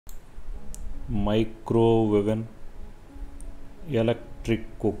మైక్రోవేవెన్, electric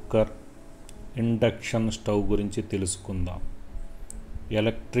cooker, induction stove గురించి తెలుసుకుందాం.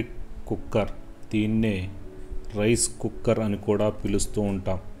 Electric cooker, దీన్నే రైస్ కుక్కర్ అని కూడా పిలుస్తూ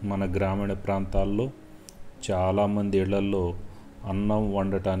ఉంటాం. మన గ్రామీణ ప్రాంతాల్లో చాలామంది ఇళ్లల్లో అన్నం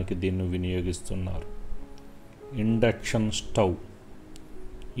వండటానికి దీన్ని వినియోగిస్తున్నారు. ఇండక్షన్ స్టవ్,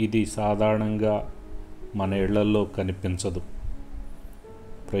 ఇది సాధారణంగా మన ఇళ్లల్లో కనిపించదు.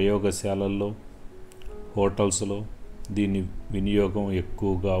 ప్రయోగశాలల్లో, హోటల్స్లో దీని వినియోగం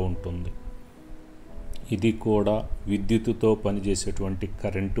ఎక్కువగా ఉంటుంది. ఇది కూడా విద్యుత్తుతో పనిచేసేటువంటి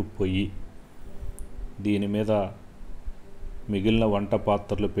కరెంటు పొయ్యి. దీని మీద మిగిలిన వంట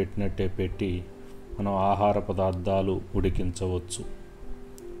పాత్రలు పెట్టినట్టే పెట్టి మనం ఆహార పదార్థాలు ఉడికించవచ్చు.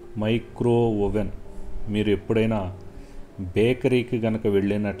 మైక్రో ఓవెన్, మీరు ఎప్పుడైనా బేకరీకి గనక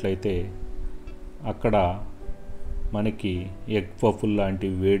వెళ్ళినట్లయితే అక్కడ మనకి ఎగ్ పఫ్ఫులు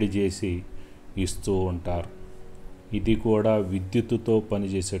లాంటివి వేడి చేసి ఇస్తూ ఉంటారు. ఇది కూడా విద్యుత్తుతో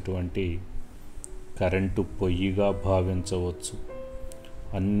పనిచేసేటువంటి కరెంటు పొయ్యిగా భావించవచ్చు.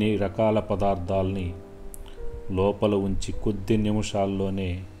 అన్ని రకాల పదార్థాలని లోపల ఉంచి కొద్ది నిమిషాల్లోనే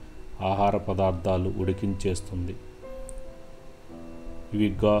ఆహార పదార్థాలు ఉడికించేస్తుంది. ఇవి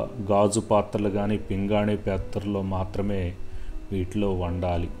గాజు పాత్రలు కానీ పింగాణి పాత్రలో మాత్రమే వీటిలో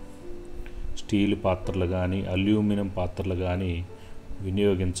వండాలి. స్టీల్ పాత్రలు కానీ అల్యూమినియం పాత్రలు కానీ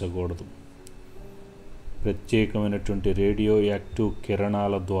వినియోగించకూడదు. ప్రత్యేకమైనటువంటి రేడియో యాక్టివ్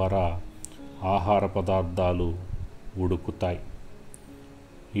కిరణాల ద్వారా ఆహార పదార్థాలు ఉడుకుతాయి.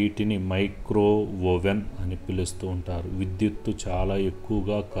 వీటిని మైక్రో ఓవెన్ అని పిలుస్తూ ఉంటారు. విద్యుత్తు చాలా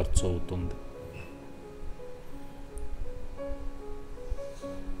ఎక్కువగా ఖర్చు అవుతుంది.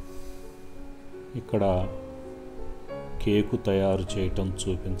 ఇక్కడ కేకు తయారు చేయటం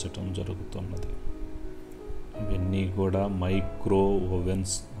చూపించటం జరుగుతున్నది. ఇవన్నీ కూడా మైక్రో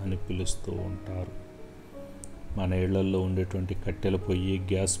ఓవెన్స్ అని పిలుస్తూ ఉంటారు. మన ఇళ్లల్లో ఉండేటువంటి కట్టెల పొయ్యి,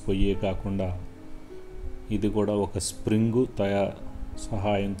 గ్యాస్ పొయ్యే కాకుండా ఇది కూడా ఒక స్ప్రింగు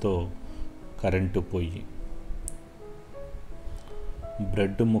సహాయంతో కరెంటు పొయ్యి.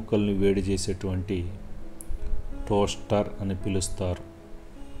 బ్రెడ్ ముక్కల్ని వేడి చేసేటువంటి టోస్టర్ అని పిలుస్తారు.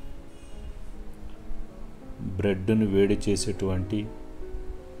 బ్రెడ్ను వేడి చేసేటువంటి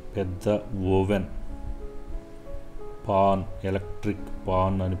పెద్ద ఓవెన్, పాన్, ఎలక్ట్రిక్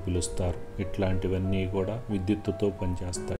పాన్ అని పిలుస్తారు. ఇట్లాంటివన్నీ కూడా విద్యుత్తుతో పనిచేస్తాయి.